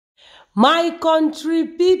My country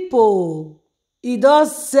people, e don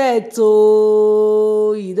set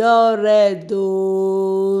oh, e don red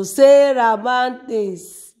oh. Sarah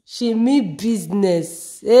Mountains, she mean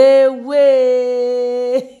business. Way.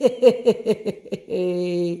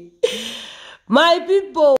 My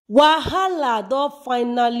people, wahala don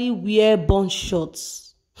finally wear bun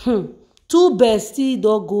shorts. Two besties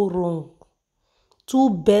don go wrong. Two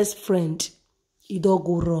best friends, e don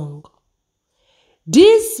go wrong.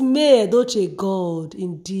 This Yul Edochie God,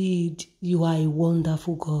 indeed, you are a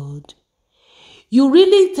wonderful God. You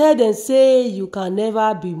really tell them say you can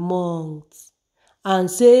never be mocked, and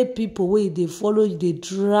say people wey they follow you, they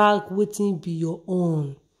drag wetin be your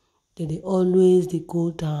own. Then they always they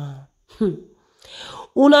go down.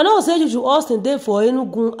 Una know say Juju Austin dey for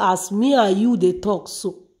Enugu as me and you they talk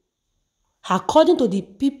so. According to the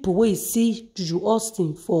people wey see Juju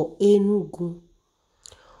Austin for Enugu.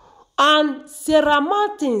 And Sarah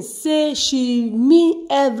Mountains say she mean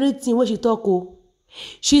everything when she talk. Oh,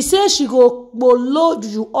 she say she go below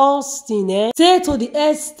Juju Austin. Say to the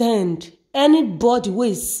extent anybody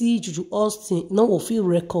wey see Juju Austin no will feel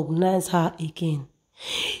recognize her again.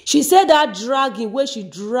 She said that dragging where she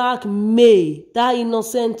drag May, that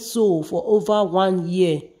innocent soul, for over 1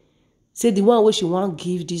 year. Say the one where she want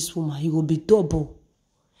give this woman, he will be double.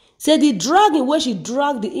 Say the dragging where she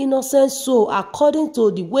drag the innocent soul according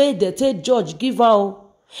to the way the state judge give her,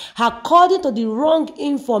 according to the wrong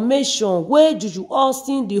information where Juju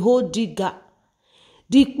Austin the whole digger,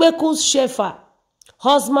 the Kpekus shefa,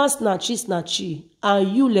 husband snatchy, and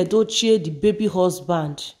Yul Edochie the baby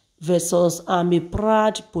husband versus I'm a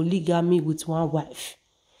proud polygamy with one wife.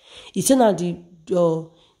 It's not the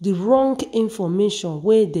wrong information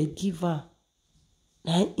where they give her.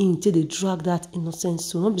 And until they drag that innocent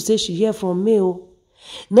soul. Not be say she hear from me.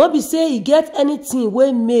 Not be say he get anything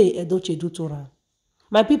where Yul Edochie do to her.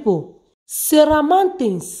 My people, Sarah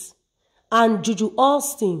Mountains and Juju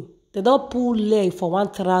Austin, they don't pull leg for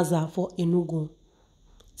one trouser for Enugu.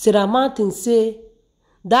 Sarah Mountains say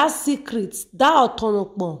that secret, that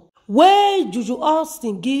autonomy, where Juju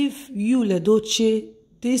Austin give Yul Edochie,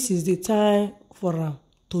 this is the time for her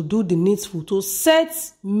to do the needful, to set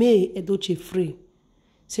Yul Edochie free.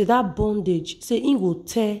 Say that bondage, say he will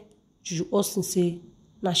tell Juju Austin, say,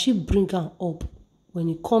 now she bring her up when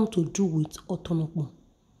it come to do with autonomy.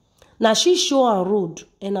 Now she show her road,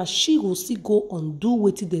 and now she will still go on do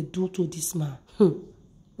what they do to this man.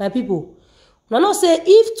 My people, now not say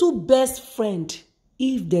if two best friends,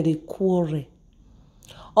 if they quarrel,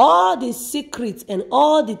 all the secrets and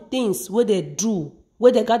all the things where they do,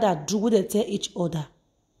 where they gotta do, where they tell each other,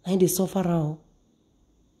 and they suffer out.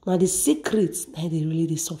 Now the secrets, now they really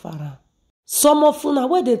they suffer. Some of them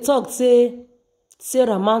where they talk say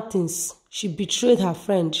Sarah Mountains, she betrayed her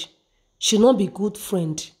friend. She not be good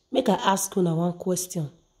friend. Make I ask you now one question.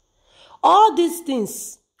 All these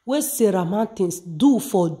things where Sarah Mountains do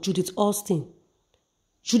for Judith Austin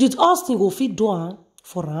go fit do her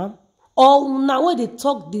for her. Or now where they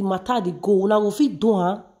talk the matter they go, now go fit do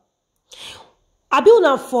her. I be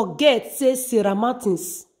una forget say Sarah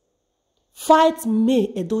Mountains fight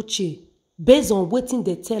Yul Edochie based on wetin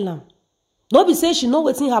they tell am. No be say she know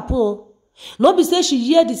wetin happen. No be say she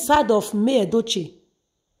hear the side of Yul Edochie.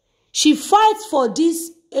 She fights for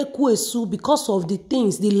this Ekwesu because of the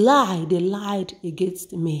things, the lie they lied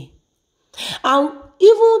against me. And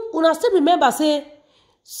even when I still remember say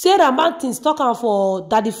Sarah Mountains talking for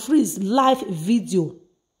Daddy Freeze live video.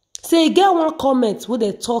 Say get one comment where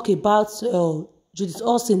they talk about Judith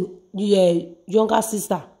Austin, younger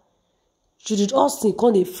sister. Judy Austin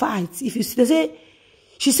come dey fight. If you see, they say,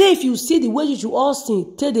 she say if you see the way Judy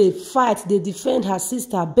Austin take dey fight, they defend her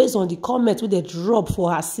sister based on the comment wey they drop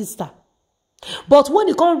for her sister. But when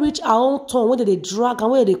they can't reach her own turn, when they drag and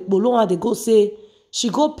when they below her, they go say she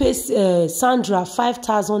go pay Sandra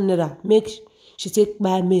 5,000 naira, make she take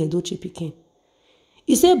buy Yul Edochie pikin.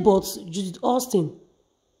 He said, but Judy Austin,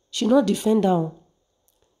 she not defend her.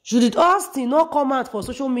 Judy Austin not come out for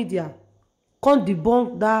social media. Can't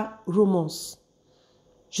debunk that rumors.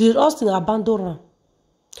 Judy Austin abandoned her.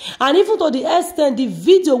 And even to the extent, the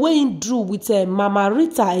video where he drew with Mama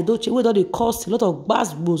Rita Edochie, where they cost a lot of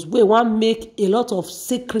basketballs, where one make a lot of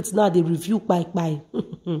secrets now they review by.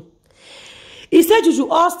 He said Judy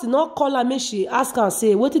Austin not call her, make she ask her and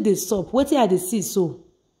say, what did they stop? What did they see so?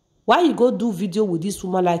 Why you go do video with this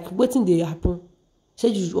woman like what did they happen?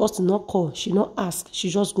 Said Judy Austin not call, she not ask,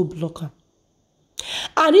 she just go block her.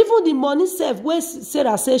 And even the money self where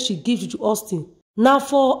Sarah says she gives to Austin. Now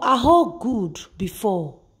for her whole good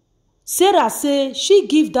before. Sarah say she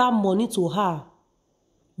give that money to her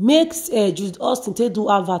makes Judy Austin take do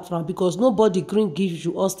advert for am because nobody green give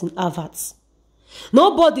Judy Austin adverts.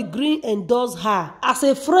 Nobody green endorse her. As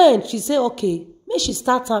a friend, she say, okay, maybe she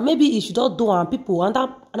start her. Maybe if she don't do am, people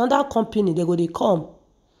another company, they go they come.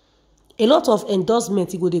 A lot of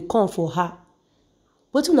endorsement, go they come for her.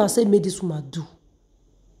 What you say make this woman do?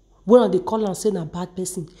 When they call and say a bad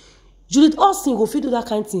person. Judy Austin go fit do that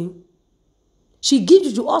kind of thing. She give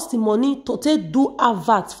Judy Austin money to take do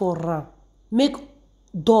adverts for her. Make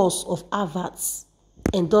doors of adverts,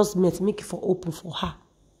 endorsement, make it for open for her.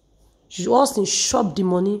 Judy Austin shop the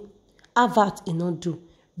money, advert e not do.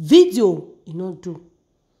 Video e not do.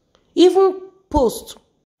 Even post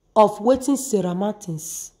of waiting Sarah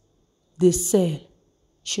Martins, they sell.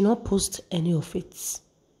 She not post any of it.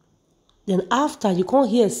 Then after, you can't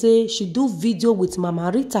hear say she do video with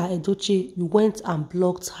Mama Rita Edochie, you went and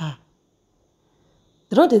blocked her.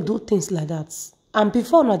 They don't they do things like that. And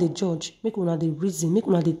before una they judge, make una they reason, make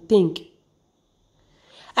una they think.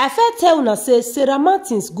 I felt tell una say Sarah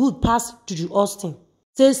Martins good pass Judy Austin.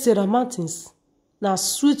 Say Sarah Martins now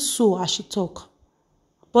sweet soul as she talk.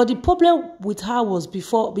 But the problem with her was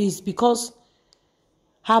because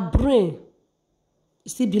her brain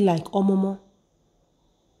still be like Omomo.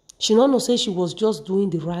 She don't know say she was just doing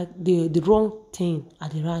the wrong thing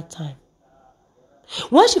at the right time.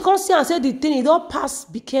 When she comes here and say the thing, it don't pass,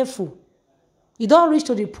 be careful. It don't reach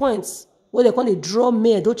to the point where they come draw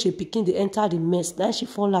May Edochie picking they enter the mess. Then she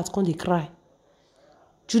fall out, come they cry.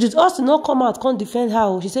 Judy Austin not come out, come defend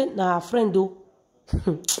her. She said, nah, her friend though.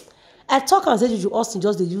 I talk and say Judy Austin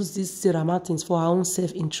just they use these Sarah Martins for her own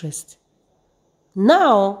self-interest.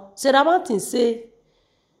 Now, Sarah Martins say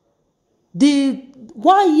the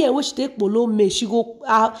 1 year when she take below May, she go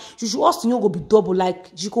Judy Austin go be double,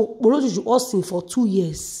 like she go below Judy Austin for 2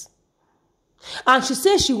 years. And she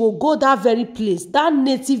say she will go that very place. That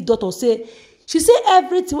native daughter say, she say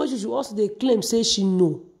everything when Judy Austin they claim say she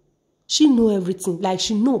know. She know everything, like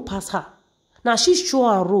she know past her. Now she show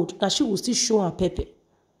her road, now she will still show her Pepe.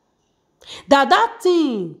 That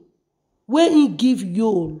thing where he give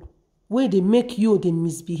Yul, where they make you they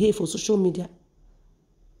misbehave for social media.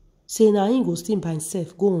 Say now he go still by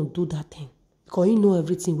himself, go and do that thing. Because he know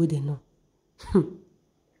everything where they know.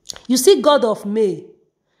 You see God of May,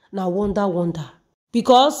 now wonder.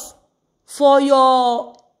 Because for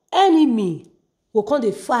your enemy, who come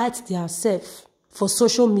they fight themselves for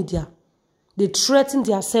social media. They threaten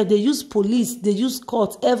themselves, they use police, they use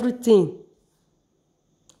court, everything.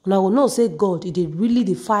 And I will not say God, they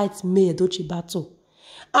really fight May Edochie battle.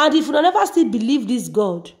 And if you never still believe this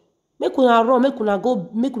God, make una run, make una go,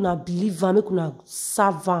 make una believe am, make una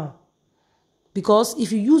serve am. Because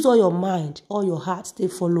if you use all your mind, all your heart, they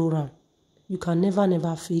follow am. You can never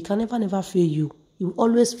fail. He can never fail you. He will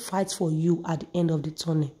always fight for you at the end of the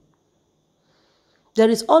tunnel. There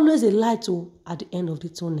is always a light at the end of the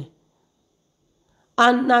tunnel.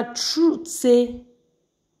 And na truth say,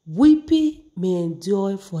 weeping may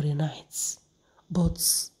endure for a night,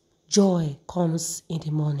 but joy comes in the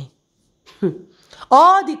morning.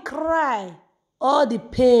 All the cry, all the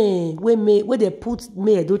pain where they put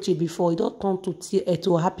May Edochie before, it don't turn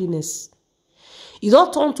to happiness. It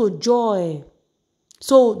don't turn to joy.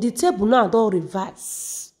 So the table now don't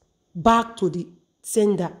reverse back to the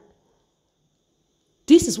sender.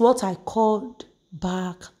 This is what I called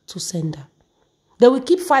back to sender. They will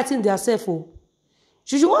keep fighting themselves.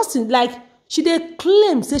 She Austin, like, she they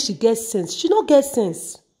claim say she gets sense. She don't get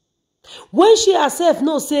sense. When she herself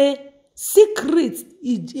no say secret,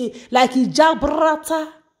 like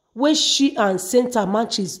Ijabrata, when she and Sarah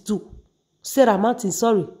Martins do. Sarah Martins,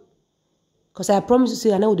 sorry. Because I promise you,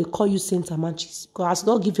 say, I know they call you Sarah Martins. Because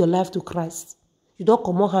don't give your life to Christ. You don't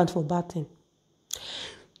come on hand for bad thing.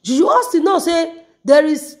 You also know, say, there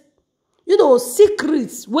is,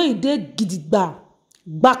 secrets where they gidigba.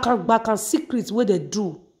 Back and secrets where they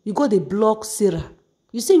do. You go, they block Sarah.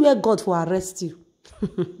 You see where God for arrest you.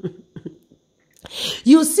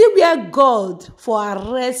 You see where God for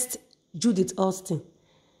arrest Judy Austin.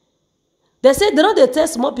 They say they know they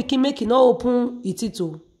test small pikin make it not open it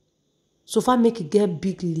too. So far make it get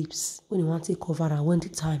big lips when you want to cover her when the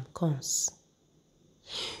time comes.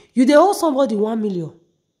 You they owe somebody 1 million.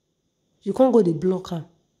 You can't go they block her.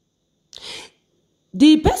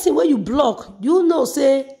 The person where you block, you know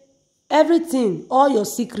say everything, all your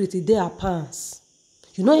secret is there pants.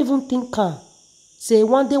 You don't even think her. Say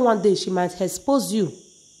one day she might expose you.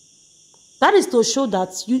 That is to show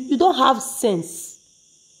that you don't have sense.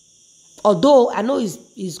 Although I know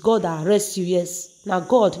it's God that arrests you, yes. Now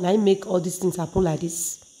God, now he make all these things happen like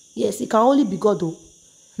this. Yes, it can only be God though.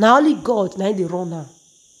 Now only God, now they run now.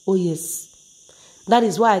 Oh yes. That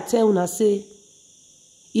is why I tell una say,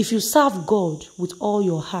 If you serve God with all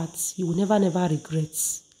your heart, you will never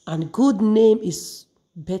regret. And good name is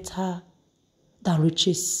better than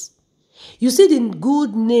riches. You see the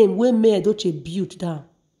good name when Yul Edochie built down,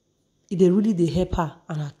 it really they help her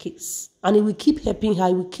and her case. And it will keep helping her,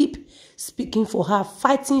 it will keep speaking for her,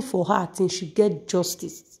 fighting for her till she get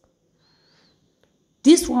justice.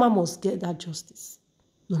 This woman must get that justice,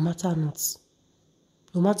 no matter what.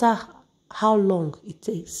 No matter how long it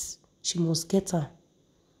takes, she must get her.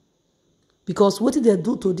 Because what did they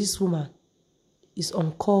do to this woman is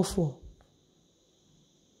uncalled for.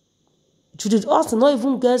 Judy also not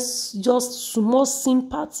even gets just small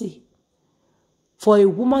sympathy for a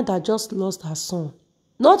woman that just lost her son.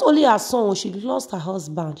 Not only her son, she lost her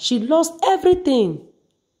husband. She lost everything.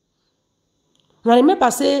 Now remember,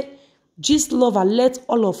 say, Gist Lover let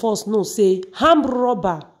all of us know, say, armed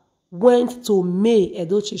robber went to Yul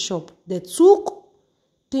Edochie shop. They took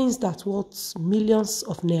things that worth millions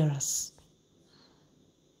of nairas.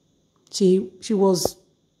 She was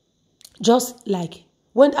just like,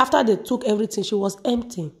 when after they took everything, she was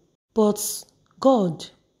empty. But God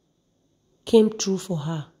came through for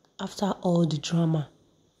her after all the drama,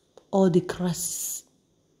 all the crisis,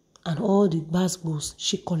 and all the basbos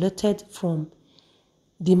she collected from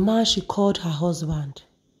the man she called her husband.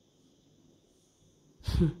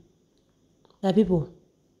 Now, people,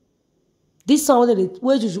 this song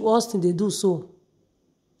where Juju Austin they do so,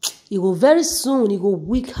 it will very soon, it will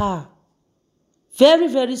weak her. Very,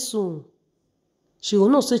 very soon. She will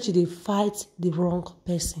not say she dey fight the wrong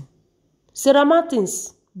person. Sarah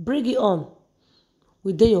Martins, bring it on.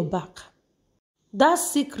 We dey your back. That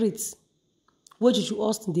secret where Juju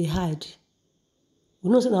Austin they hide,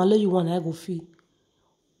 we know say na only you want I go feel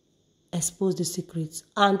expose the secret.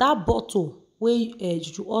 And that bottle where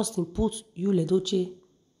Juju Austin put Yul Edochie,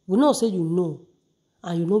 we know say you know,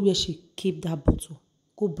 and you know where she keep that bottle.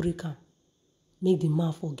 Go break her. Make the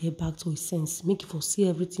man for get back to his sense. Make it for see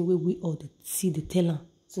everything where we all see the teller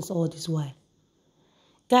since all this while.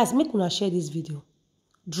 Guys, make una share this video.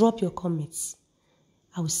 Drop your comments.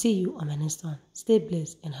 I will see you on my next one. Stay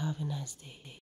blessed and have a nice day.